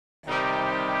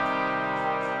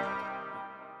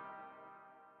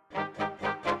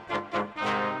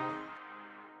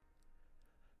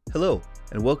Hello,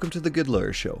 and welcome to The Good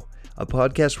Lawyer Show, a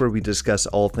podcast where we discuss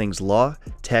all things law,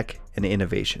 tech, and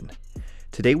innovation.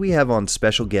 Today we have on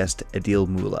special guest Adil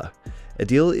Mullah.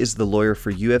 Adil is the lawyer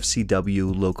for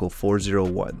UFCW Local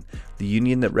 401, the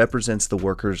union that represents the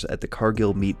workers at the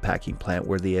Cargill meatpacking plant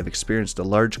where they have experienced a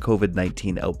large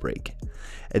COVID-19 outbreak.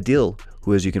 Adil,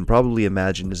 who as you can probably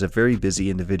imagine is a very busy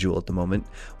individual at the moment,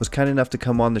 was kind enough to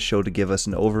come on the show to give us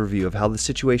an overview of how the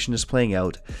situation is playing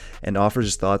out and offers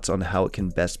his thoughts on how it can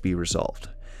best be resolved.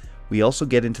 We also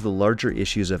get into the larger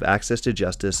issues of access to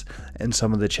justice and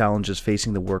some of the challenges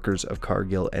facing the workers of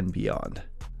Cargill and beyond.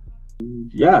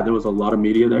 Yeah, there was a lot of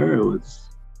media there. It was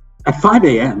at 5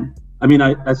 a.m. I mean,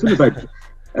 as soon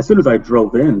as I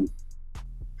drove in,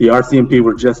 the RCMP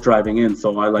were just driving in,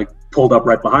 so I pulled up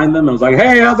right behind them. I was like,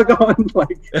 "Hey, how's it going?" I'm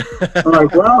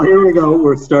like, "Well, here we go.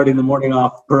 We're starting the morning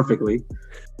off perfectly."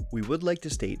 We would like to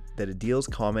state that Adil's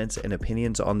comments and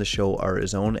opinions on the show are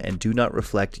his own and do not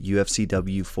reflect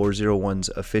UFCW 401's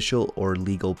official or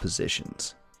legal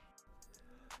positions.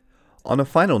 On a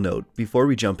final note, before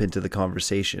we jump into the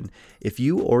conversation, if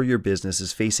you or your business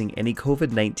is facing any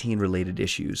COVID-19 related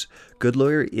issues, Good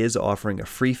Lawyer is offering a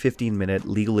free 15-minute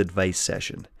legal advice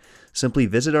session. Simply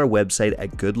visit our website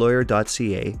at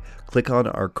goodlawyer.ca, click on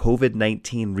our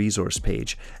COVID-19 resource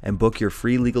page, and book your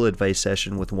free legal advice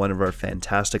session with one of our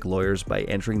fantastic lawyers by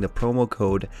entering the promo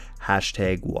code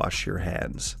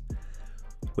 #WashYourHands.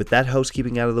 With that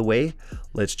housekeeping out of the way,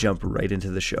 let's jump right into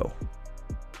the show.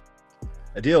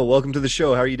 Adil, welcome to the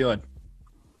show. How are you doing?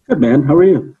 Good, man. How are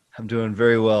you? I'm doing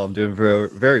very well. I'm doing very,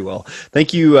 very well.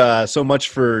 Thank you so much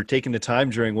for taking the time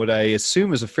during what I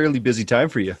assume is a fairly busy time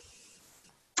for you.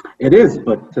 It is,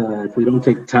 but if we don't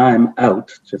take time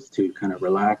out just to kind of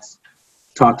relax,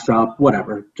 talk shop,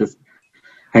 whatever, just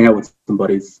hang out with some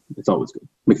buddies, it's always good.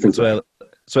 Makes things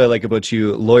That's what I like about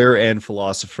you, lawyer and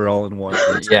philosopher all in one.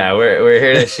 Yeah, we're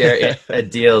here to share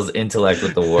Adil's intellect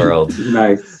with the world.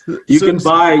 Nice. You can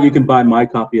buy my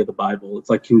copy of the Bible. It's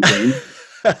like King James.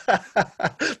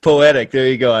 Poetic. There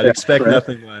you go. I'd expect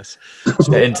nothing less.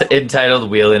 Entitled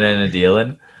Wheelin' and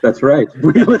Adilin'. That's right.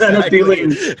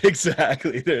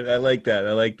 Exactly. I like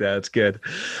that. It's good.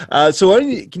 So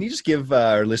can you just give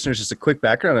our listeners just a quick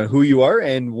background on who you are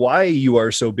and why you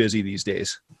are so busy these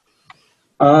days?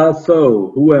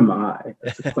 So who am I?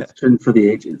 That's a question for the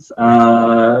ages.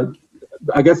 I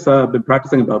guess I've been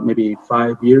practicing about maybe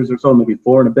 5 years or so, maybe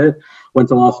 4 and a bit. Went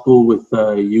to law school with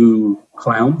you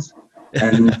clowns.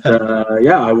 And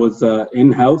I was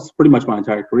in-house pretty much my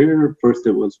entire career. First,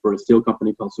 it was for a steel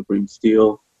company called Supreme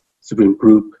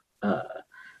Group.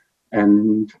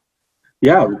 We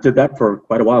did that for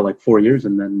quite a while, like 4 years.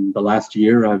 And then the last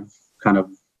year, I've kind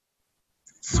of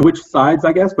switched sides,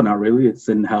 I guess, but not really. It's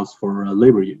in-house for a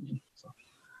labor union.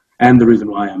 And the reason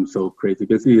why I'm so crazy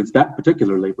busy is that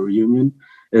particular labor union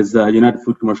is United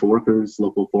Food Commercial Workers,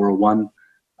 Local 401.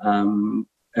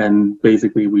 And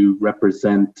basically, we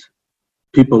represent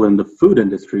people in the food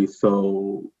industry,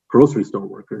 so grocery store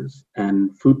workers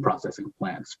and food processing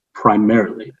plants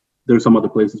primarily. There's some other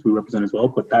places we represent as well,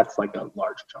 but that's like a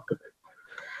large chunk of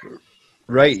it.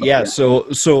 Right. Yeah.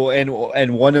 So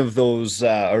and one of those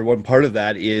or one part of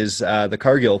that is the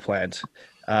Cargill plant.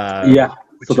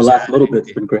 So the last little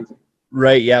bit's been crazy.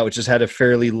 Right. Yeah. Which has had a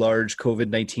fairly large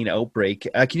COVID-19 outbreak.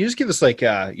 Can you just give us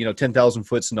 10,000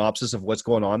 foot synopsis of what's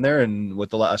going on there and what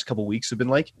the last couple of weeks have been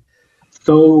like?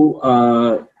 So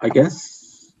I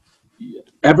guess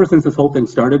ever since this whole thing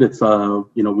started, it's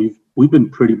we've been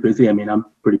pretty busy. I mean, I'm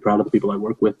pretty proud of the people I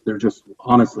work with. They're just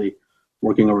honestly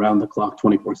working around the clock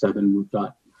 24/7. We've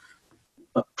got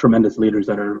tremendous leaders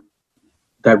that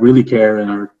really care and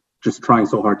are just trying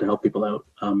so hard to help people out,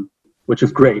 which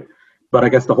is great. But I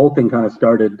guess the whole thing kind of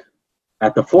started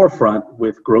at the forefront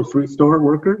with grocery store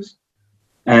workers,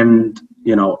 and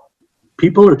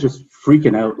people are just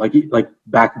freaking out. Like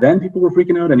back then, people were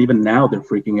freaking out, and even now they're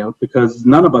freaking out because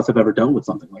none of us have ever dealt with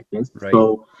something like this. Right.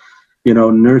 So,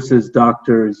 nurses,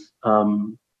 doctors,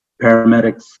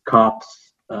 paramedics,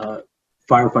 cops,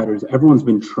 firefighters, everyone's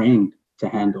been trained to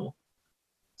handle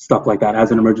stuff like that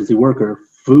as an emergency worker.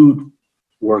 Food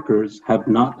workers have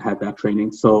not had that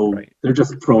training, so they're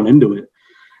just thrown into it.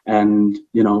 And,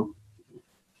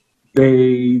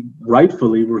 they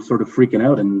rightfully were sort of freaking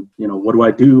out and, what do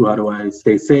I do? How do I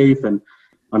stay safe? And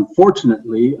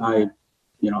unfortunately,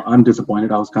 I'm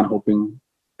disappointed. I was kind of hoping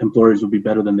employers would be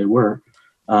better than they were.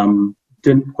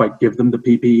 Didn't quite give them the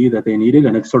PPE that they needed.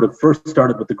 And it sort of first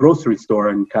started with the grocery store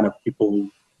and kind of people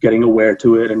getting aware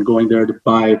to it and going there to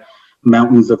buy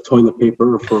mountains of toilet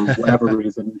paper for whatever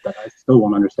reason that I still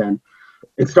won't understand.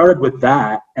 It started with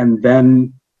that. And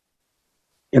then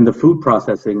in the food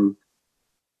processing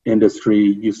industry,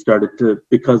 you started to,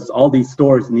 because all these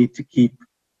stores need to keep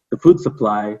the food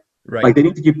supply, Right. like they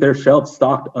need to keep their shelves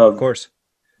stocked Of of course.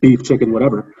 beef, chicken,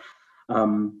 whatever.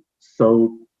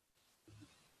 So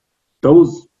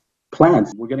those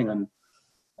plants, we're getting an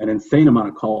insane amount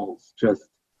of calls. Just,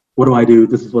 what do I do?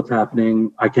 This is what's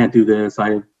happening. I can't do this.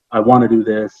 I want to do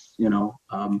this.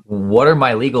 What are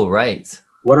my legal rights?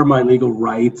 What are my legal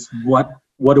rights? What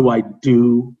do I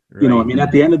do? Right. I mean,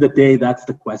 at the end of the day, that's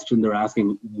the question they're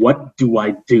asking. What do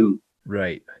I do?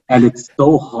 Right. And it's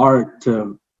so hard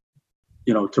to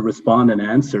respond and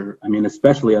answer. I mean,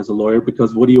 especially as a lawyer,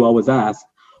 because what do you always ask?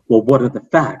 Well, what are the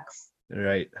facts?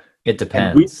 Right. It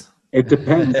depends. It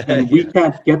depends, and we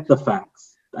can't get the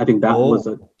facts. I think that was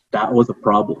a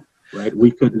problem, right?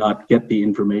 We could not get the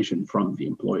information from the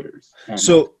employers. And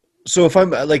So if I'm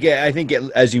like, I think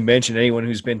as you mentioned, anyone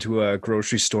who's been to a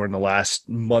grocery store in the last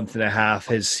month and a half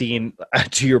has seen,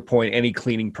 to your point, any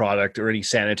cleaning product or any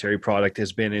sanitary product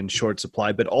has been in short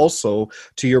supply, but also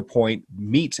to your point,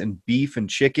 meat and beef and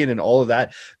chicken and all of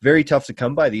that, very tough to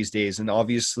come by these days. And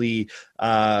obviously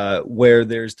where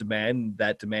there's demand,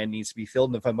 that demand needs to be filled.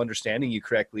 And if I'm understanding you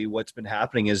correctly, what's been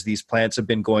happening is these plants have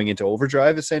been going into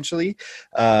overdrive, essentially,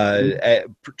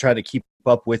 trying to keep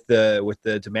up with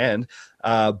the demand,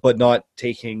 but not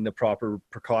taking the proper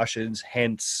precautions,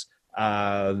 hence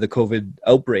the COVID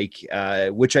outbreak,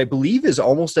 which I believe is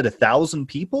almost at 1,000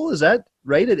 people. Is that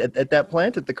right, at that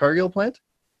plant, at the Cargill plant?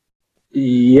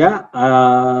 Yeah,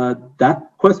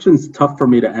 that question's tough for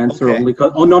me to answer. Okay. Only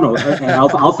because and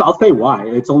I'll say why.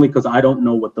 It's only because I don't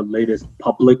know what the latest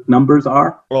public numbers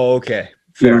are. Oh, okay.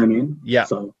 You know Fair. what I mean? Yeah.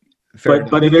 So, Fair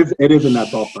but it is in that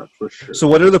ballpark for sure. So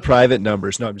what are the private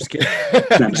numbers? No, I'm just kidding.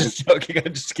 I'm just joking.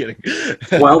 I'm just kidding.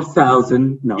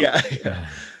 12,000. No. Yeah.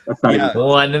 That's not Yeah. even.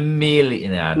 1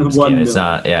 million. Nah, I'm just 1 kidding. It's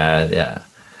million. not. Yeah.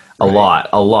 A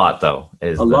Right. lot though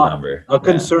is A the lot. number. A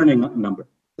concerning number.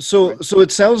 So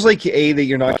it sounds like that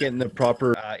you're not getting the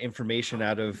proper information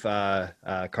out of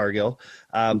Cargill,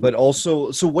 but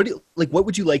also, so what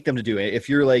would you like them to do if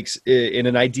you're like in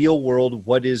an ideal world?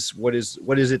 What is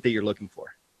it that you're looking for?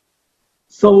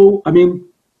 So, I mean,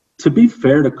 to be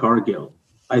fair to Cargill,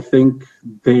 I think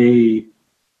they,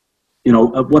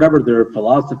 whatever their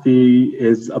philosophy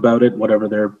is about it, whatever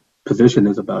their position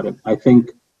is about it, I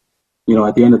think,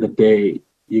 at the end of the day,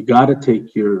 you got to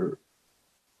take your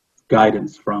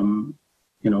guidance from,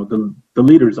 the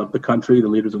leaders of the country, the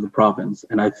leaders of the province.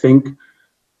 And I think,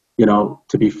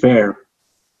 to be fair,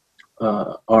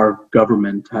 our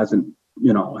government hasn't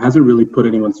really put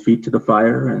anyone's feet to the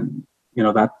fire, and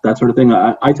that sort of thing.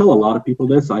 I tell a lot of people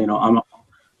this.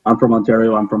 I'm from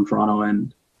Ontario. I'm from Toronto,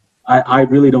 and I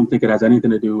really don't think it has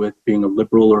anything to do with being a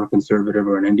liberal or a conservative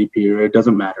or an NDP. Or it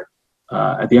doesn't matter.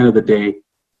 At the end of the day,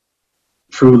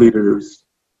 true leaders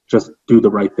just do the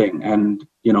right thing. And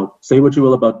say what you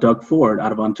will about Doug Ford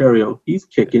out of Ontario, he's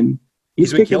kicking.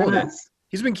 He's been kicking killing ass.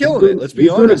 He's been killing it. Let's be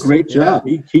He's honest. doing a great job.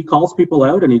 Yeah. He calls people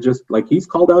out, and he's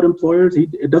called out employers.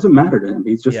 It doesn't matter to him.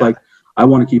 He's just like, I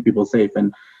want to keep people safe.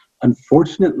 And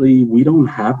unfortunately, we don't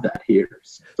have that here.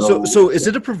 So is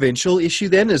it a provincial issue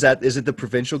then? Is it the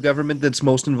provincial government that's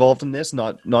most involved in this,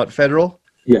 not federal?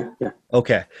 Yeah.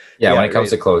 Okay. Yeah, when it comes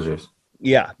to closures.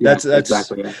 Yeah, that's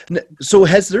exactly. Yeah. So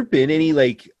has there been any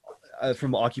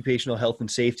from occupational health and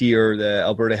safety or the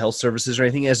Alberta Health Services or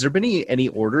anything? Has there been any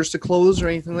orders to close or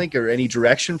anything or any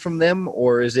direction from them,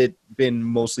 or has it been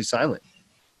mostly silent?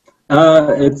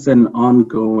 It's an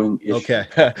ongoing issue. Okay.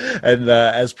 And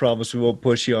as promised, we won't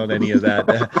push you on any of that.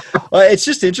 It's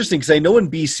just interesting because I know in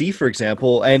BC, for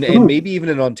example, and maybe even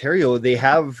in Ontario, they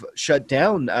have shut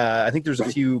down. I think there's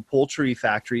a few poultry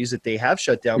factories that they have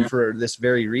shut down for this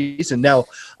very reason. Now,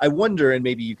 I wonder, and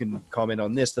maybe you can comment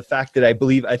on this, the fact that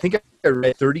I think I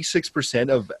read 36%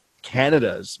 of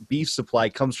Canada's beef supply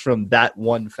comes from that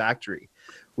one factory,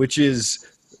 which is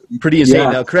pretty insane.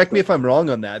 Yeah. Now, correct me if I'm wrong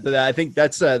on that, but I think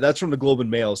that's from the Globe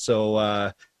and Mail.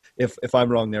 So if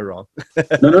I'm wrong, they're wrong.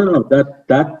 No.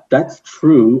 That's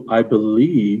true. I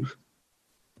believe.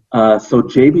 So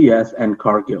JBS and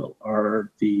Cargill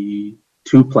are the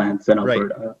two plants in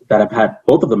Alberta that have had.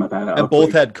 Both of them have had. And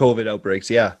both had COVID outbreaks.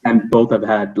 Yeah. And both have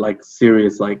had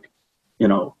serious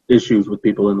issues with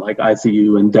people in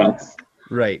ICU and deaths.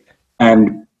 Right.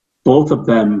 And both of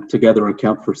them together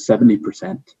account for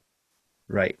 70%.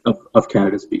 Right. Of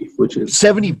Canada's beef, which is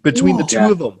 70 between the two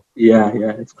of them. Yeah,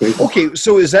 it's crazy. Okay,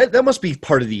 so is that must be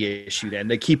part of the issue then,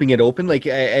 that keeping it open,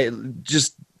 I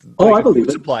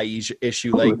believe supply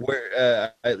issue,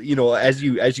 where as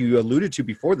you alluded to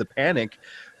before, the panic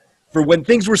for when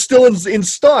things were still in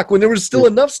stock, when there was still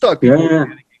enough stock. Yeah.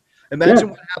 Imagine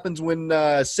what happens when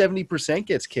 70%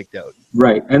 gets kicked out.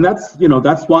 Right. And that's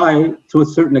why, to a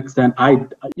certain extent,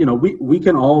 we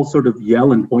can all sort of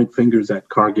yell and point fingers at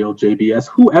Cargill, JBS,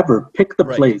 whoever, pick the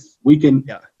place. We can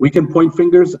point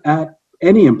fingers at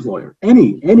any employer,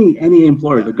 any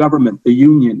employer, the government, the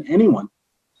union, anyone.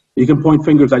 You can point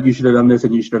fingers at, you should have done this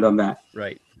and you should have done that.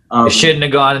 Right. You shouldn't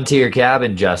have gone into your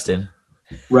cabin, Justin.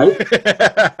 Right?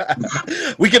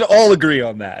 We can all agree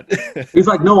on that. He's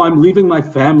like, no, I'm leaving my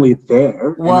family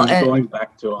there. Well, and I'm going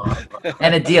back to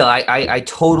and Adil, I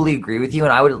totally agree with you,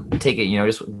 and I would take it,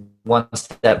 just one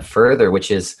step further, which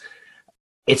is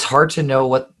it's hard to know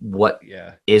what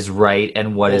is right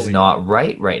and what is not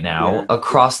right now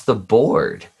across the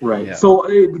board. Right. Yeah. So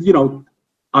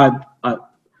I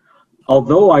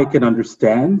although I can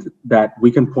understand that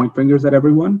we can point fingers at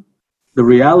everyone, the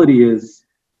reality is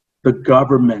the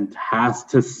government has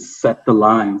to set the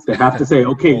lines. They have to say,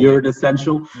 okay, you're an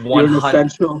essential worker.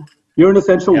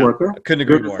 Couldn't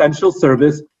agree more. You're an essential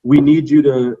service. We need you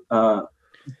to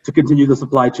continue the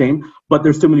supply chain, but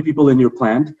there's too many people in your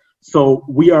plant. So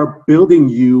we are building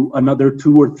you another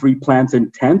 2 or 3 plants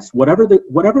in tents,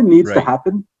 whatever needs to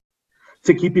happen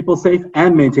to keep people safe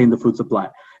and maintain the food supply.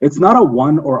 It's not a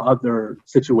one or other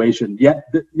situation. Yet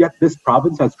this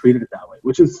province has treated it that way,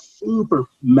 which is super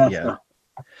messed up.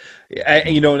 I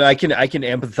can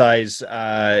empathize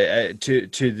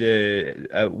to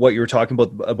the what you were talking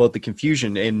about the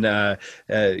confusion, and I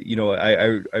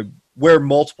wear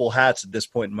multiple hats at this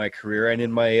point in my career, and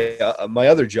in my my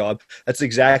other job, that's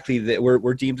exactly that.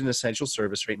 We're deemed an essential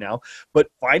service right now, but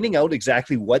finding out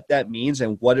exactly what that means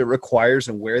and what it requires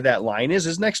and where that line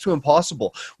is next to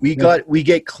impossible. We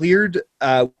get cleared.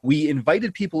 We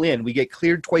invited people in. We get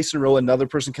cleared twice in a row. Another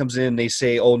person comes in and they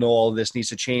say, "Oh no, all of this needs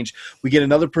to change." We get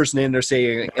another person in. They're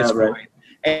saying it's fine.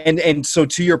 And so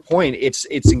to your point, it's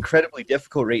incredibly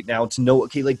difficult right now to know,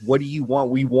 okay, like, what do you want?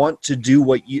 We want to do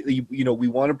what we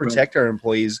want to protect our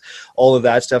employees, all of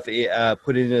that stuff,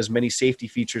 put in as many safety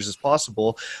features as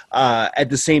possible. At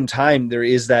the same time, there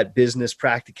is that business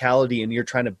practicality, and you're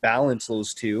trying to balance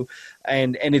those two.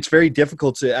 And it's very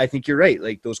difficult to, I think you're right,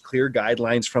 like those clear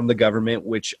guidelines from the government,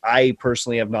 which I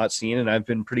personally have not seen, and I've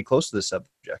been pretty close to this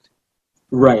subject.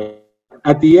 Right.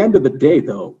 At the end of the day,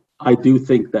 though, I do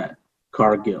think that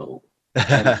Cargill and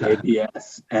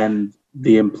JBS and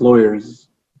the employers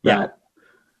that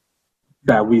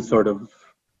we sort of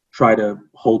try to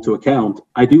hold to account,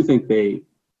 I do think they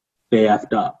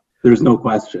effed up. There's no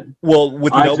question. Well,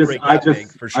 with an outbreak that big,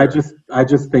 for sure. I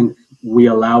just think we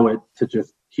allow it to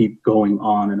just keep going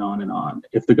on and on and on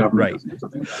if the government doesn't do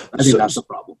something about it. I think that's the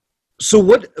problem. So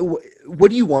what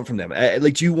do you want from them?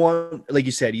 Like, do you want, like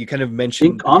you said, you kind of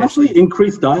mentioned honestly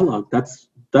increased dialogue. That's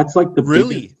like the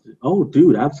biggest. Oh,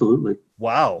 dude, absolutely.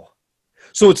 Wow.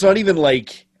 So it's not even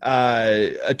like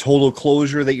a total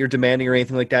closure that you're demanding or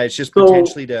anything like that. It's just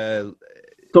potentially to.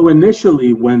 So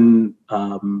initially, when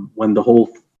the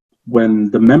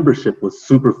membership was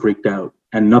super freaked out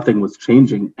and nothing was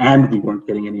changing and we weren't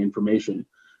getting any information,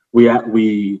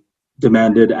 we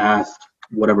demanded, asked,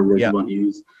 whatever word you want to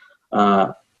use,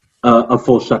 a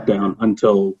full shutdown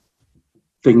until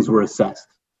things were assessed.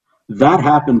 That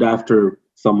happened after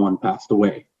someone passed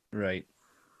away. Right.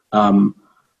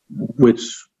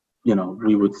 Which,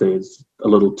 we would say is a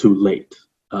little too late.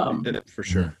 For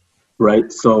sure.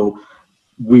 Right. So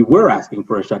we were asking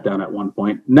for a shutdown at one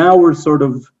point. Now we're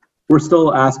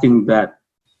still asking that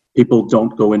people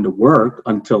don't go into work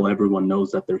until everyone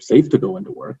knows that they're safe to go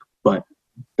into work. But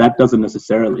that doesn't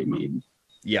necessarily mean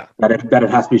that it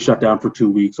has to be shut down for 2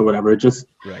 weeks or whatever. It just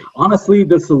honestly,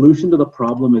 the solution to the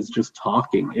problem is just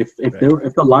talking. If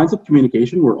the lines of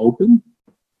communication were open,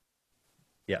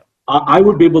 I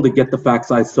would be able to get the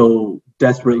facts I so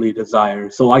desperately desire,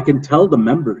 so I can tell the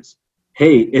members,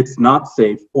 hey, it's not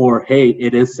safe, or hey,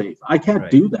 it is safe. I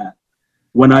can't do that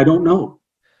when I don't know.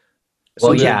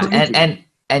 Well, and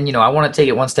I want to take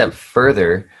it one step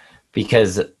further,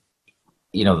 because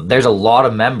there's a lot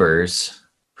of members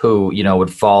who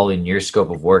would fall in your scope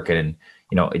of work, and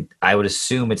I would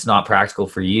assume it's not practical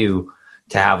for you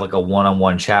to have like a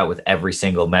one-on-one chat with every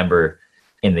single member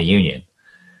in the union.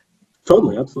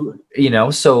 Totally, absolutely.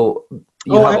 So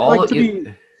you have all to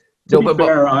be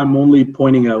fair, I'm only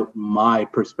pointing out my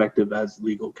perspective as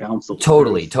legal counsel.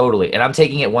 Totally. And I'm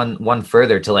taking it one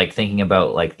further to like thinking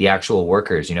about like the actual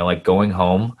workers, like going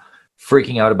home,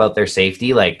 freaking out about their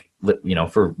safety, like,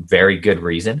 for very good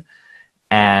reason,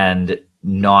 and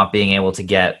not being able to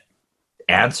get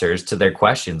answers to their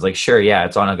questions. Like, sure,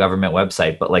 it's on a government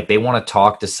website, but like they want to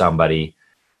talk to somebody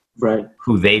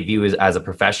who they view as a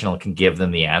professional can give them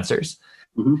the answers.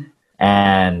 Mm-hmm.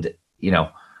 And,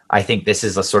 I think this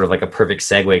is a sort of like a perfect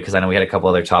segue, because I know we had a couple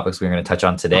other topics we were going to touch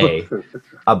on today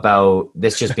about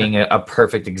this just being a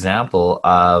perfect example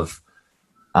of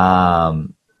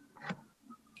an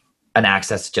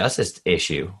access to justice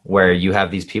issue, where you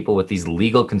have these people with these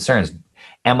legal concerns.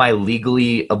 Am I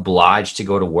legally obliged to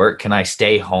go to work? Can I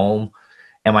stay home?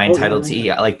 Am I entitled to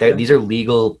eat? Like, these are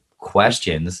legal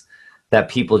questions that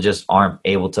people just aren't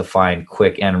able to find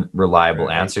quick and reliable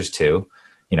answers to,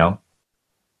 you know.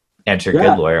 Enter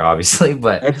Good Lawyer, obviously,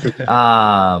 but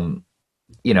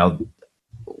you know,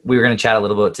 we were going to chat a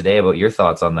little bit today about your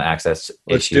thoughts on the access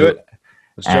issue. Do it.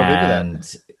 Let's jump into that.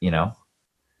 And you know,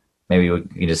 maybe we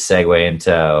can just segue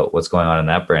into what's going on in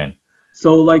that brain.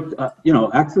 So, like, you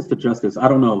know, access to justice. I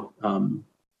don't know.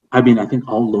 I mean, I think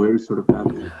all lawyers sort of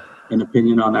have an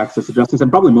opinion on access to justice,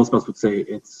 and probably most of us would say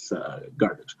it's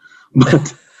garbage.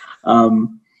 But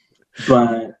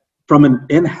from an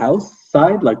in-house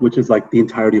side, like, which is like the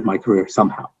entirety of my career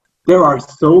somehow, there are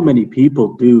so many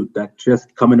people, dude, that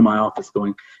just come into my office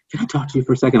going, "Can I talk to you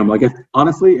for a second?" I'm like,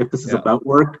 honestly, if this is about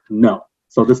work, no.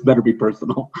 So this better be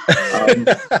personal.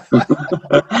 They're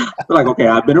like, "Okay,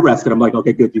 I've been arrested." I'm like,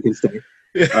 "Okay, good, you can stay."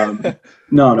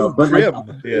 No, but like,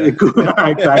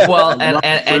 exactly. Well,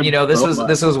 and you know, this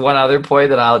was one other point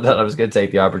that I was going to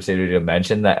take the opportunity to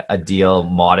mention that Adil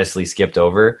modestly skipped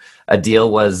over. Adil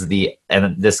was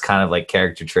and this kind of like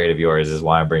character trait of yours is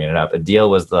why I'm bringing it up. Adil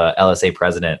was the LSA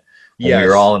president when we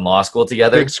were all in law school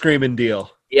together. Big screaming deal.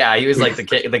 Yeah, he was like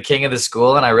the king of the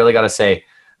school, and I really got to say,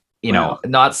 you know,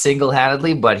 not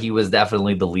single-handedly, but he was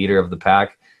definitely the leader of the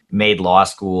pack. Made law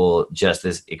school just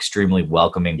this extremely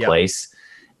welcoming place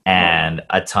and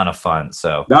a ton of fun.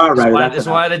 So just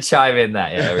wanted to chime in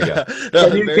that. Yeah,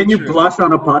 there we go. Can you blush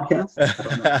on a podcast?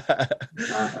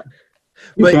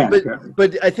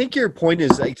 But I think your point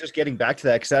is like just getting back to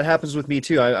that, because that happens with me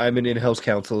too. I'm an in-house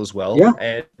counsel as well. Yeah.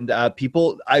 And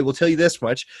people, I will tell you this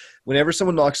much: whenever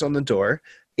someone knocks on the door,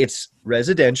 it's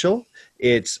residential,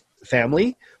 it's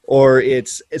family, or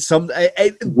it's some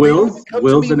wills and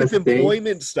with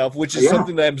employment stuff, which is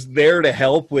something that I'm there to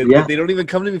help with. But they don't even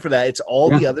come to me for that. It's all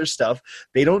the other stuff.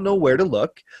 They don't know where to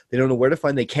look. They don't know where to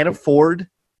find. They can't afford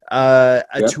a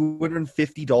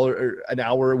 $250 an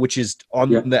hour, which is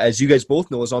on as you guys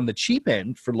both know, is on the cheap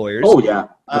end for lawyers. Oh yeah.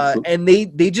 And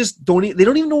they just don't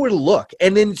even know where to look.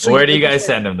 And then where do you guys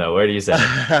send them though? Where do you send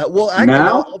them? Well,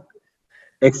 now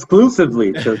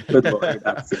exclusively to Good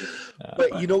Lawyer.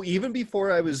 But you know, even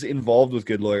before I was involved with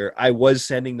Good Lawyer, I was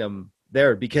sending them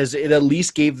there because it at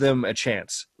least gave them a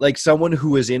chance. Like, someone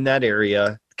who was in that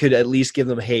area could at least give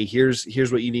them, "Hey, here's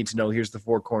what you need to know. Here's the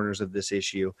four corners of this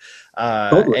issue."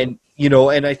 Totally. And you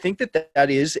know, and I think that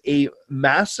is a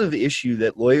massive issue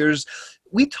that lawyers,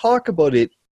 we talk about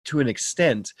it to an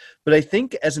extent, but I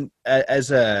think as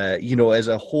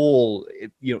a whole,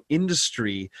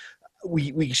 industry,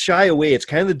 we shy away. It's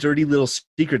kind of the dirty little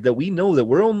secret that we know that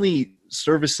we're only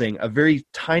servicing a very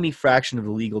tiny fraction of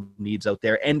the legal needs out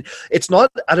there. And it's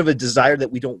not out of a desire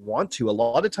that we don't want to. A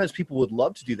lot of times people would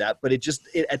love to do that, but at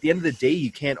the end of the day,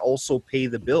 you can't also pay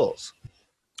the bills.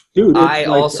 Dude, I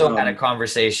also had a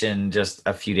conversation just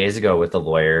a few days ago with a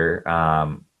lawyer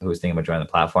who was thinking about joining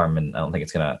the platform, and I don't think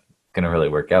it's gonna really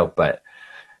work out. But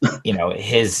you know,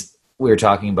 we were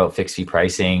talking about fixed fee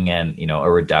pricing and, you know,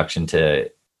 a reduction to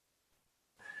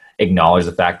acknowledge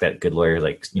the fact that Good Lawyer,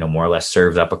 like, you know, more or less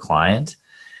serves up a client,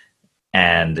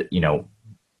 and, you know,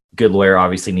 Good Lawyer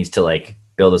obviously needs to like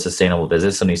build a sustainable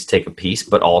business, so needs to take a piece,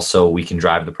 but also we can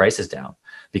drive the prices down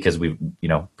because we, you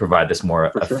know, provide this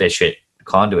more efficient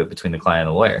conduit between the client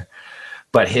and the lawyer.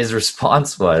 But his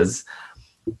response was,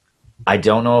 "I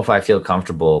don't know if I feel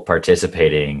comfortable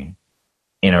participating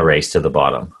in a race to the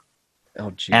bottom." Oh,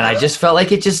 geez. And I just felt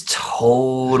like it just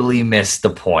totally missed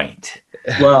the point.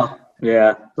 Well,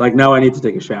 yeah, like, now I need to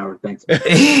take a shower. Thanks.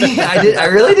 I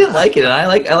really didn't like it, and I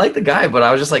like the guy, but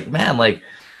I was just like, man, like,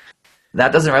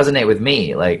 that doesn't resonate with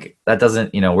me. Like, that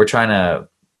doesn't, you know, we're trying to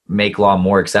make law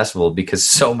more accessible because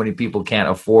so many people can't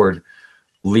afford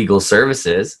legal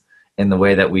services in the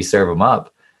way that we serve them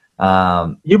up.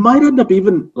 You might end up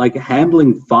even like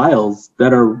handling files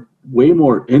that are way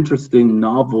more interesting,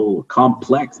 novel,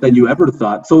 complex than you ever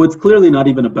thought. So it's clearly not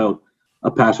even about a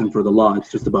passion for the law.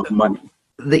 It's just about money.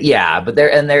 But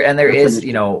there is,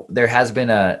 you know, there has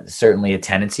been certainly a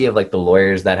tendency of like the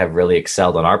lawyers that have really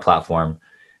excelled on our platform.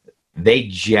 They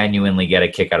genuinely get a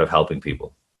kick out of helping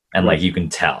people, and like, you can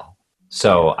tell.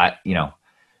 So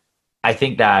I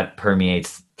think that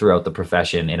permeates throughout the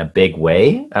profession in a big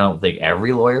way. I don't think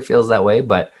every lawyer feels that way,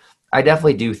 but I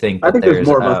definitely do think that there's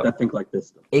more of us that think like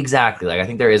this. Exactly. Like, I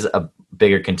think there is a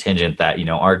bigger contingent that, you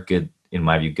know, are good, in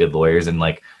my view, good lawyers and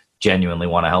like genuinely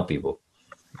want to help people.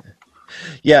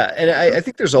 Yeah, and I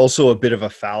think there's also a bit of a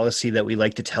fallacy that we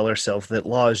like to tell ourselves that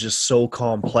law is just so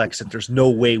complex that there's no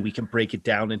way we can break it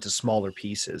down into smaller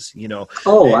pieces.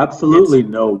 Oh, absolutely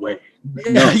no way.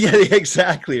 No. Yeah,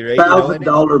 exactly, right.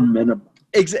 $1,000 minimum.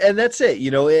 And that's it,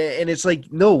 and it's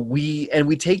like, no, we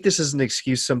take this as an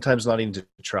excuse sometimes not even to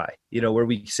try, where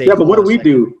we say, yeah, but what do we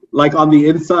do? Like on the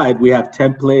inside, we have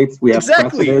templates, we have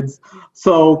precedents.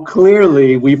 So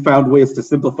clearly we found ways to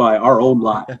simplify our own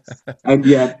lives. and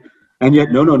yet,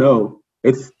 no,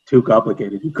 it's too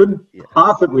complicated. You couldn't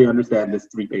possibly understand this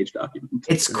 3-page document.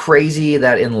 It's crazy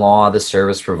that in law, the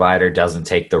service provider doesn't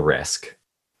take the risk.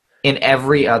 In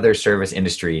every other service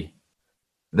industry,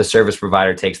 the service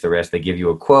provider takes the risk. They give you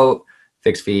a quote,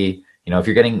 fixed fee. If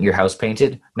you're getting your house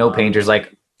painted, no painter's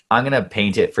like, I'm going to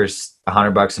paint it for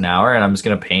 $100 an hour and I'm just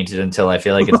going to paint it until I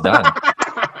feel like it's done.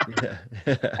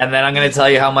 And then I'm going to tell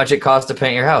you how much it costs to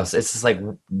paint your house. It's just like,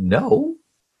 no.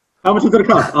 How much is it going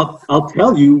to cost? I'll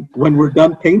tell you when we're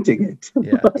done painting it.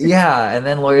 Yeah. And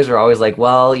then lawyers are always like,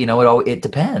 well, it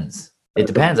depends. It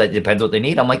depends. It depends what they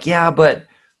need. I'm like, yeah, but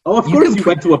oh, of course you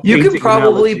went to a painting You can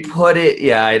probably analogy. put it.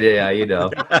 Yeah, I did. Yeah,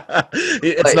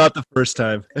 It's not the first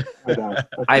time.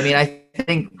 I mean, I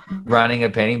think running a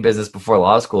painting business before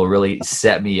law school really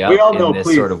set me up in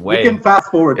this sort of way. We can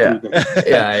fast forward through this.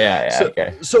 Yeah. So,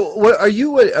 okay. So, what are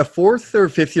you a 4th or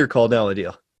 5th year call now,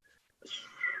 Adil?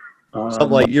 Something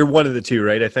like, you're one of the two,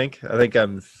 right? I think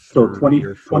I'm. So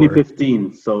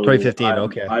 2015. So 2015.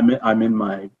 Okay. I'm in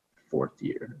my 4th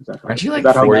year. Is that right? Aren't you like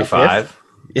 45?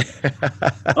 Yeah.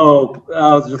 Oh,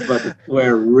 I was just about to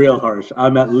swear real harsh.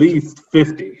 I'm at least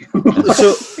 50.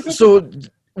 So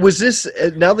was this,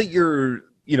 now that you're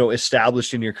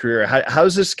established in your career, how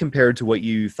is this compared to what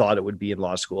you thought it would be in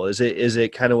law school? Is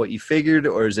it kind of what you figured,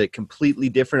 or is it completely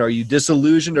different? Are you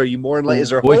disillusioned? Are you more in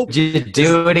is there hope? Would you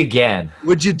do it again?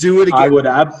 Would you do it again? I would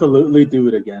absolutely do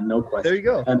it again, no question. There you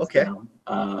go. Okay.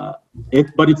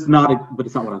 But it's not what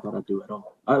I thought I'd do at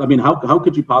all. I mean, how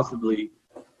could you possibly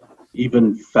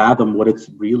even fathom what it's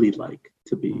really like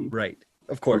to be right?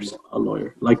 Of course, a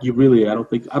lawyer. Like you really, I don't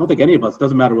think any of us.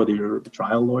 Doesn't matter whether you're a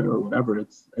trial lawyer or whatever.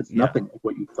 It's nothing like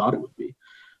what you thought it would be.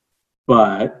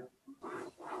 But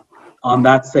on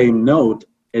that same note,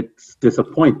 it's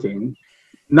disappointing.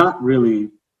 Not really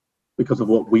because of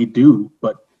what we do,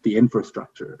 but the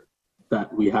infrastructure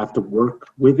that we have to work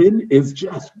within is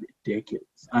just ridiculous.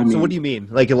 I mean, so what do you mean?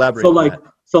 Like elaborate.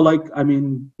 I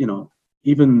mean,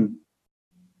 even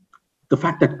the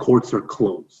fact that courts are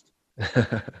closed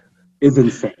is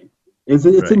insane. It's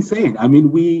right. Insane. I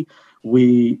mean, we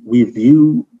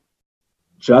view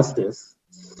justice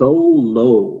so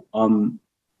low on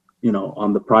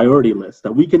the priority list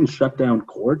that we can shut down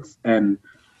courts and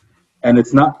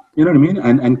it's not, you know what I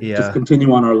mean? And just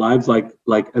continue on our lives like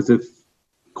as if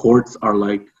courts are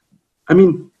like, I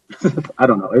mean, I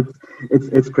don't know.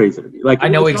 It's crazy to me. Like I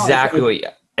know exactly what you mean.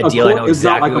 Court's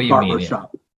not like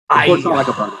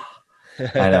a barber.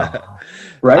 I know.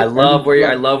 Right? I love where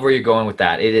you're going with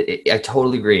that. I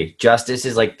totally agree. Justice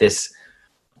is like this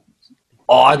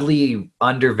oddly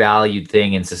undervalued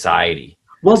thing in society.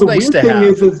 Well, the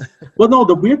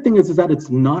weird thing is that it's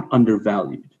not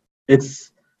undervalued.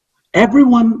 It's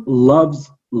everyone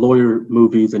loves lawyer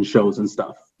movies and shows and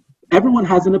stuff. Everyone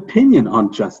has an opinion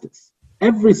on justice.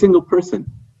 Every single person,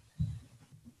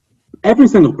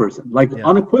 like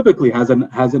unequivocally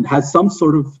has some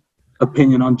sort of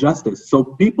opinion on justice. So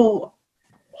people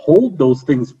hold those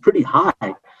things pretty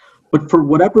high, but for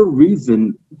whatever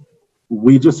reason,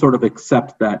 we just sort of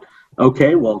accept that,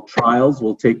 okay, well, trials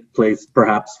will take place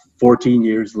perhaps 14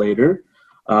 years later.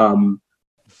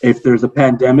 If there's a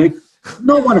pandemic,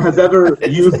 no one has ever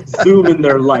used Zoom in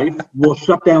their life. We'll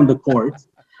shut down the courts.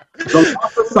 The Law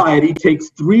Society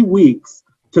takes 3 weeks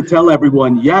to tell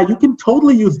everyone, yeah, you can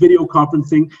totally use video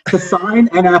conferencing to sign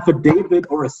an affidavit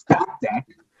or a stat deck.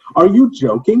 Are you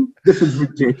joking? This is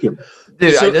ridiculous.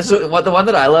 Dude, the one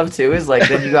that I love too is like,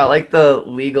 then you got like the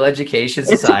legal education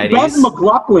societies. It's Ben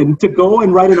McLaughlin to go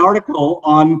and write an article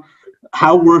on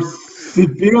how we're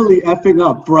severely effing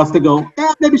up for us to go,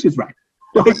 maybe she's right.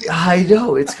 I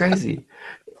know, it's crazy.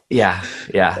 Yeah.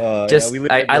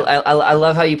 I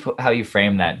love how you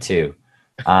frame that too.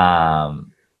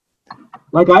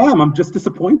 Like I'm just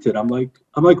disappointed. I'm like,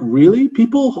 really?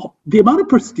 People, the amount of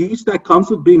prestige that comes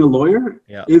with being a lawyer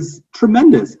is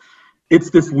tremendous. It's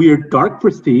this weird dark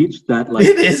prestige that like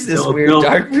it is this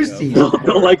dark prestige.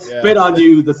 They'll like spit on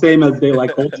you the same as they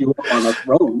like hold you up on a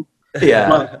throne.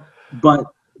 Yeah.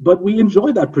 But we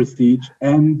enjoy that prestige,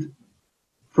 and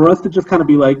for us to just kind of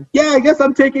be like, yeah, I guess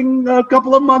I'm taking a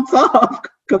couple of months off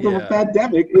because of a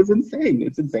pandemic is insane.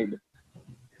 It's insane.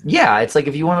 Yeah, it's like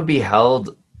if you want to be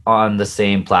held on the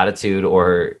same platitude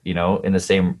or, you know, in the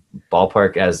same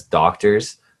ballpark as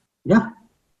doctors, Yeah,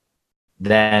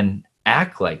 then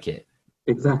act like it.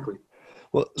 exactly.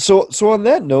 Well, so on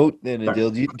that note, then, Sorry.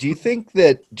 Adil, do you think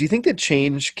that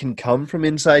change can come from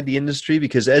inside the industry?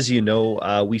 Because as you know,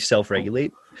 we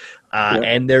self-regulate, Yeah.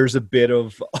 and there's a bit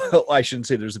of I shouldn't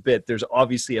say there's a bit. There's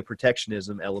obviously a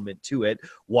protectionism element to it.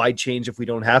 Why change if we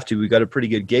don't have to? We got a pretty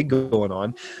good gig going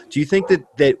on. Do you think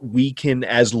that we can,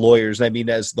 as lawyers, I mean,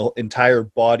 as the entire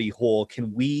body whole,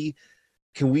 can we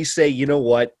say, you know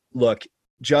what? Look,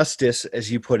 justice,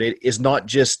 as you put it, is not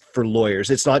just for lawyers.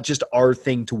 It's not just our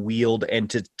thing to wield and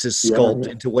to sculpt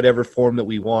into whatever form that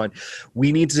we want.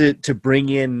 We need to bring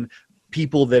in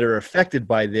people that are affected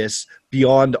by this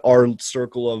beyond our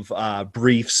circle of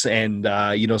briefs and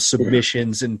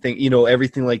submissions and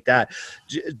everything like that.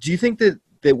 Do you think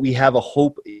that we have a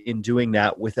hope in doing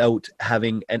that without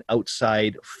having an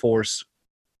outside force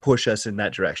push us in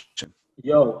that direction?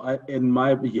 No, I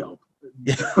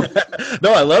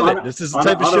love it. This is the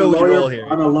type of show we roll here.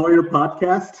 On a lawyer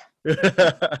podcast.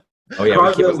 Oh yeah,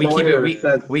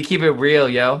 we keep it real,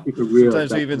 yo. Keep it real.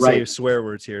 Sometimes we even say swear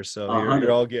words here, so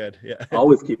you're all good. Yeah,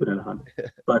 always keep it at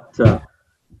 100. But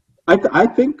I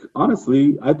think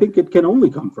honestly, I think it can only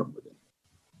come from within.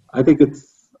 I think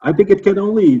it can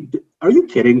only. Are you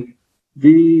kidding?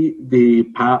 The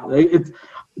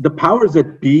powers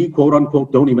that be, quote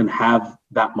unquote, don't even have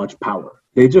that much power.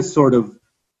 They just sort of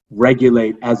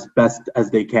regulate as best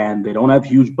as they can. They don't have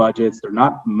huge budgets. They're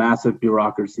not massive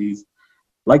bureaucracies.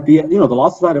 Like the Law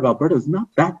Society of Alberta is not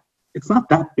that. It's not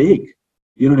that big.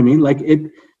 You know what I mean? Like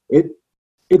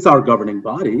it's our governing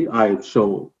body. I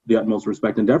show the utmost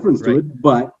respect and deference to it,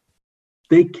 but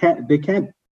they can't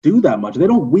do that much. They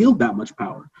don't wield that much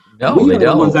power. No, they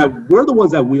don't. We're the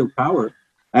ones that wield power.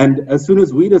 And as soon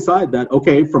as we decide that,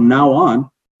 okay, from now on,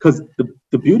 because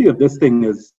the beauty of this thing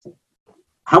is,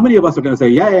 how many of us are going to say,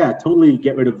 yeah, totally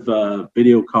get rid of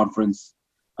video conference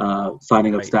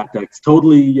signing of stat decks,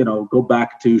 totally, go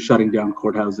back to shutting down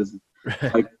courthouses.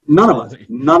 Like none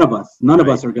of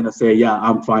us are going to say, yeah,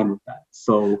 I'm fine with that.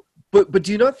 So, but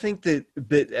do you not think that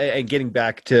and getting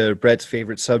back to Brett's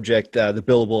favorite subject, the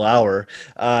billable hour,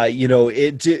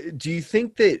 do you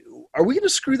think that, are we going to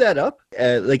screw that up?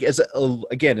 Like as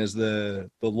the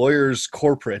lawyers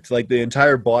corporate, like the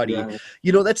entire body,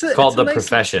 that's it's called the nice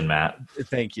profession, Matt.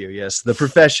 Thank you. Yes. The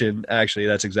profession. Actually,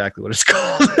 that's exactly what it's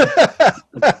called.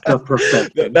 The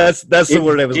profession. That's the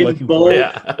word I was looking for.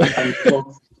 Yeah.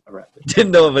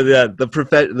 Didn't know about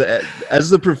that. As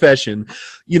the profession,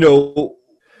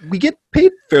 we get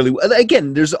paid fairly well.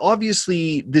 Again, there's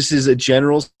obviously, this is a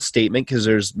general statement because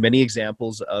there's many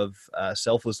examples of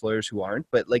selfless lawyers who aren't,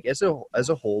 but like as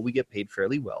a whole, we get paid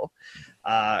fairly well.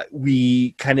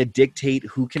 We kind of dictate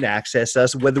who can access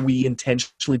us, whether we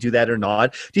intentionally do that or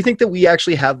not. Do you think that we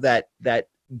actually have that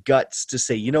guts to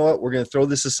say, you know what, we're going to throw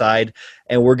this aside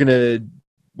and we're going to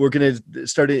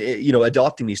start,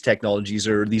 adopting these technologies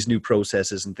or these new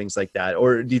processes and things like that?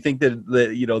 Or do you think that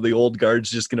the old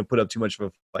guard's just going to put up too much of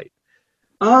a fight?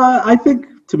 I think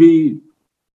to be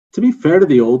fair to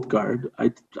the old guard,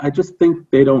 I just think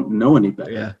they don't know any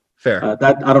better. Yeah, fair.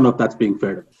 That I don't know if that's being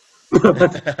fair to them.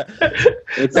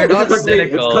 They're not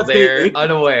cynical. They're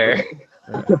unaware.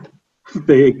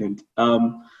 They ignorant.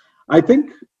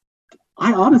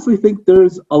 I honestly think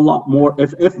there's a lot more.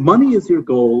 If money is your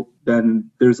goal, then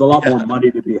there's a lot more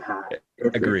money to be had.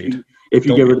 Agreed. If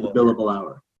you get rid of the billable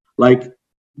hour, like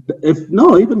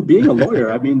even being a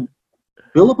lawyer, I mean,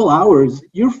 billable hours,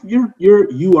 you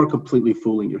are completely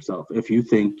fooling yourself if you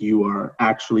think you are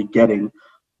actually getting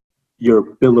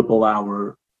your billable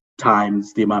hour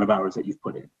times the amount of hours that you've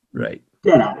put in. Right.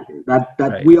 Get out of here. That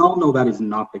right. We all know that is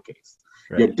not the case.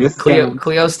 Right.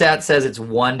 Cleostat says it's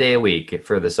 1 day a week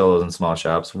for the solos and small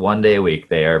shops. 1 day a week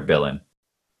they are billing.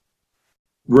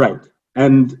 Right.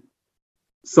 And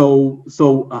so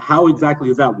how exactly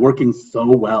is that working so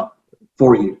well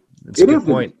for you? That's a good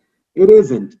point. It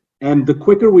isn't. And the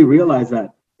quicker we realize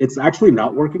that it's actually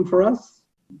not working for us,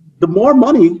 the more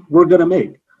money we're going to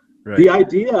make. Right. The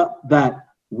idea that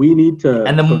we need to,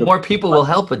 and the more people will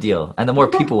help a deal, and the more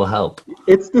people will help.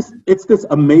 It's this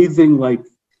amazing, like,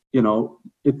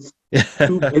 it's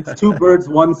two birds,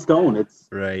 one stone. It's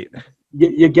right.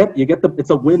 You get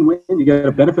it's a win-win. You get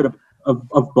a benefit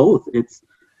of both. It's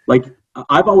like,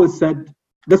 I've always said,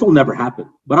 this will never happen,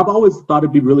 but I've always thought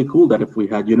it'd be really cool that if we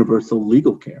had universal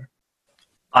legal care.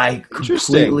 I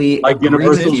completely agree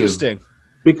with you. Interesting.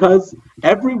 Because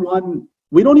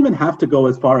we don't even have to go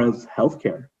as far as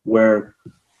healthcare, where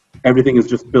everything is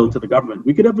just billed to the government.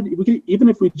 We could even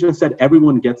if we just said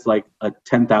everyone gets like a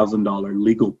 $10,000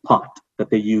 legal pot that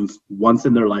they use once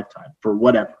in their lifetime for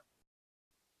whatever.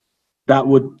 That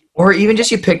would, Or even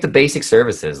just you pick the basic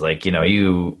services, like, you know,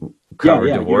 you cover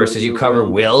divorces, you cover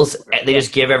wills. They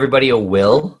just give everybody a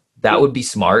will. That would be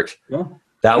smart. Yeah.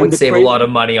 That would save a lot of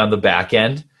money on the back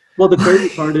end. Well, the crazy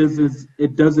part is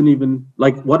it doesn't even,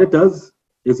 like, what it does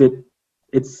is it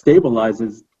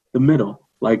stabilizes the middle.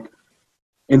 Like,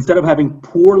 instead of having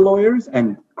poor lawyers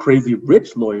and crazy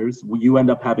rich lawyers, you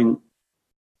end up having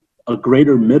a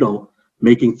greater middle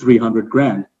making 300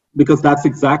 grand, because that's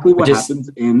exactly what happens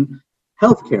in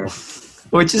healthcare.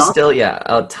 Which is still,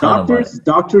 a ton of money.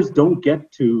 Doctors don't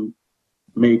get to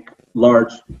make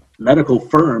large medical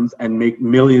firms and make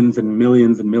millions and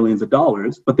millions and millions of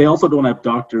dollars, but they also don't have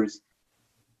doctors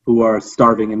who are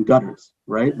starving in gutters,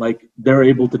 right? Like, they're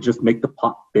able to just make the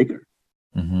pot bigger.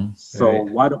 Mm-hmm. So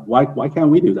why can't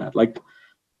we do that? Like,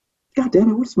 God damn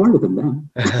it, we're smarter than them.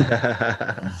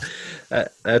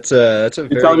 That's a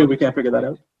You're telling me we can't figure that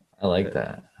out? I like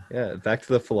that. Yeah, back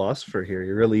to the philosopher here.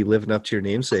 You're really living up to your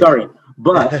namesake. Sorry,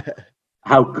 but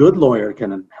how Good Lawyer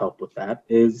can help with that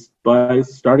is by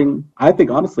starting, I think,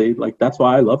 honestly, like, that's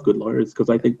why I love Good Lawyers, because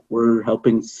I think we're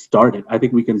helping start it. I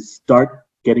think we can start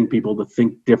getting people to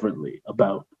think differently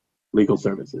about legal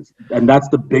services. And that's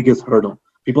the biggest hurdle.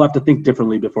 People have to think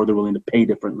differently before they're willing to pay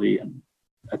differently, and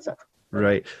etc.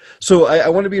 Right. So I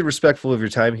want to be respectful of your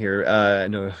time here. I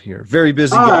know you're a very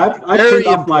busy guy. I turned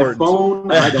off my phone.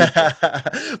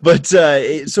 But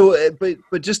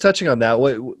just touching on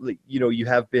that, you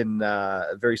have been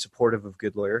very supportive of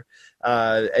Good Lawyer,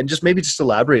 and just maybe just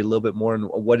elaborate a little bit more on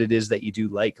what it is that you do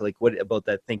like what about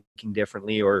that thinking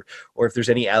differently, or if there's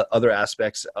any other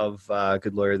aspects of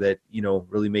Good Lawyer that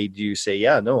really made you say,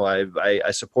 yeah, no,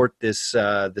 I support this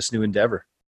new endeavor.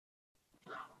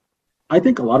 I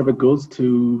think a lot of it goes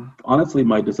to, honestly,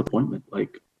 my disappointment.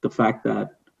 Like, the fact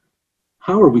that,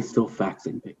 how are we still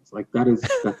faxing things? Like, that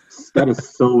is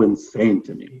so insane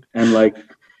to me. And like,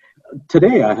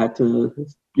 today I had to,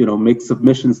 make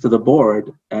submissions to the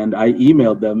board, and I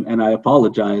emailed them and I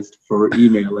apologized for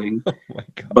emailing. Oh my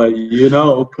God. But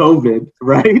COVID,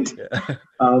 right? Yeah.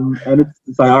 And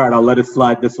it's like, all right, I'll let it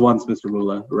slide this once, Mr.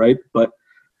 Mula, right? But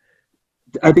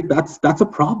I think that's a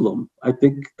problem. I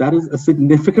think that is a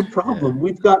significant problem.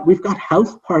 Yeah. We've got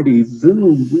house parties,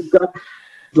 Zoom, we've got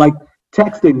like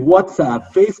texting,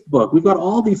 WhatsApp, Facebook. We've got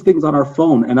all these things on our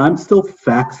phone, and I'm still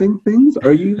faxing things.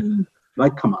 Are you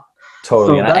like, come on?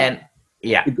 Totally. So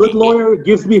the Good Lawyer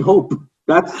gives me hope.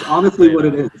 That's honestly what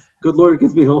it is. Good Lawyer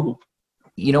gives me hope.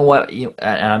 You know what? And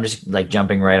I'm just like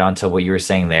jumping right onto what you were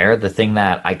saying there. The thing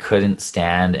that I couldn't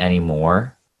stand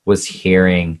anymore was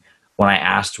hearing, when I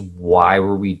asked why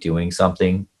were we doing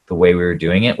something the way we were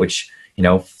doing it, which,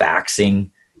 faxing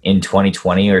in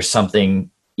 2020 or something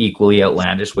equally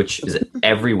outlandish, which is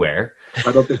everywhere.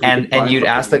 And you'd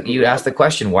ask the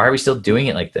question, why are we still doing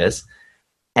it like this?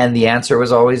 And the answer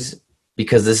was always,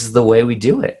 because this is the way we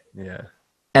do it. Yeah.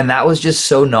 And that was just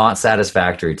so not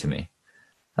satisfactory to me.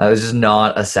 That was just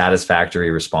not a satisfactory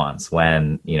response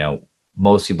when,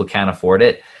 most people can't afford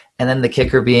it. And then the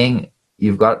kicker being,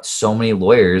 you've got so many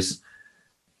lawyers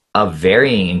of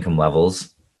varying income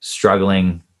levels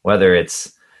struggling, whether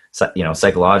it's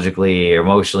psychologically or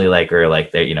emotionally,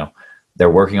 they're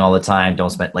working all the time,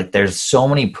 don't spend, there's so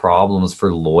many problems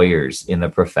for lawyers in the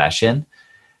profession.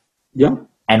 Yeah.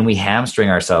 And we hamstring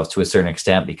ourselves to a certain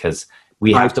extent because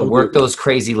we have to work those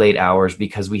crazy late hours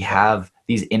because we have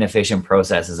these inefficient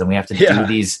processes and we have to do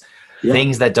these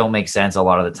things that don't make sense a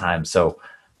lot of the time. So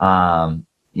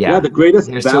the greatest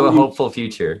here's to a hopeful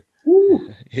future.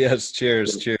 Woo. Yes,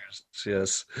 cheers.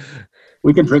 Yes.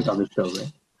 We can drink on this show,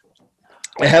 right?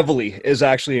 Heavily is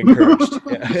actually encouraged.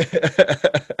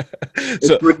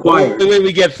 It's required. The way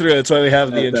we get through it, that's why we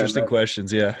have the interesting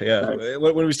questions. Yeah. Nice.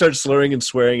 When we start slurring and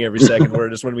swearing every second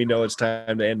word is when we know it's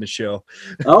time to end the show.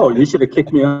 Oh, you should have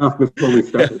kicked me off before we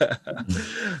started.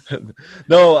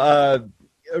 No,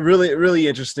 really, really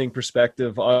interesting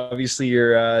perspective. Obviously,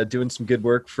 you're doing some good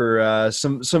work for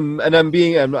some, and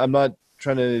I'm not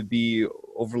trying to be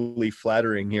overly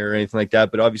flattering here or anything like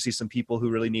that, but obviously some people who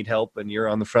really need help, and you're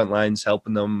on the front lines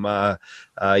helping them,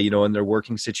 in their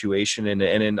working situation,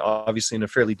 and obviously in a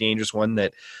fairly dangerous one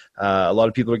that a lot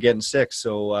of people are getting sick.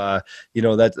 So,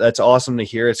 that's awesome to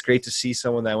hear. It's great to see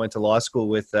someone that went to law school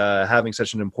with having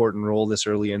such an important role this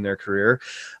early in their career.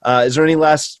 Is there any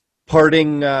last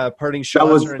parting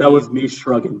shots? That was me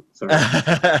shrugging. Sorry.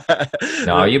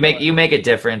 No, you make a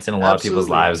difference in a lot of people's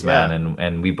lives, man,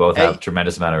 and we both have a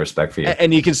tremendous amount of respect for you.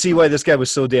 And you can see why this guy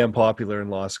was so damn popular in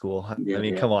law school.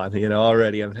 Come on,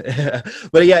 already.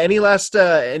 But yeah, any last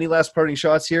parting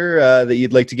shots here that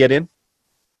you'd like to get in?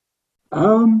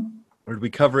 Or did we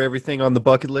cover everything on the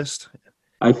bucket list?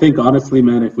 I think honestly,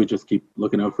 man, if we just keep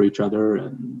looking out for each other,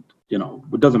 and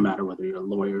it doesn't matter whether you're a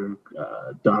lawyer,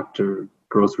 doctor,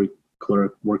 grocery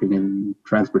clerk, working in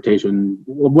transportation,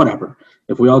 whatever.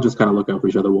 If we all just kind of look out for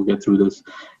each other, we'll get through this.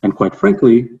 And quite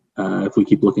frankly, if we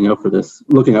keep looking out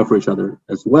for each other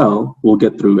as well, we'll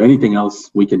get through anything else.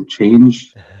 We can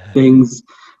change things.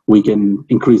 We can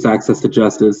increase access to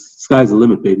justice. Sky's the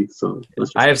limit, baby. So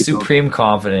I have supreme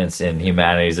confidence in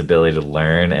humanity's ability to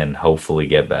learn and hopefully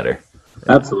get better.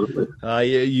 Absolutely.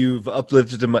 You've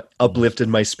uplifted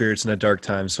my spirits in a dark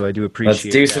time, so I do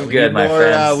appreciate. Let's do some good, my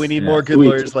friends. We need more good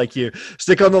lawyers like you.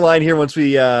 Stick on the line here once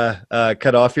we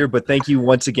cut off here, but thank you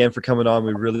once again for coming on.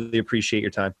 We really appreciate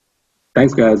your time.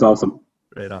 Thanks, guys. Awesome.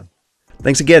 Right on.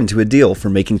 Thanks again to Adil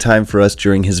for making time for us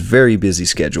during his very busy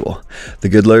schedule. The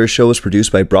Good Lawyer Show is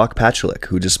produced by Brock Pachulik,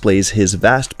 who displays his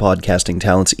vast podcasting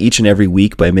talents each and every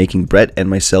week by making Brett and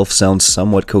myself sound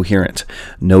somewhat coherent.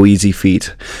 No easy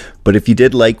feat. But if you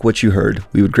did like what you heard,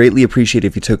 we would greatly appreciate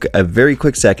if you took a very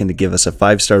quick second to give us a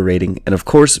 5-star rating. And of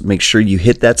course, make sure you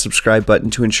hit that subscribe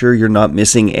button to ensure you're not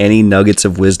missing any nuggets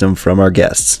of wisdom from our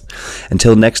guests.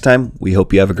 Until next time, we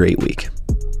hope you have a great week.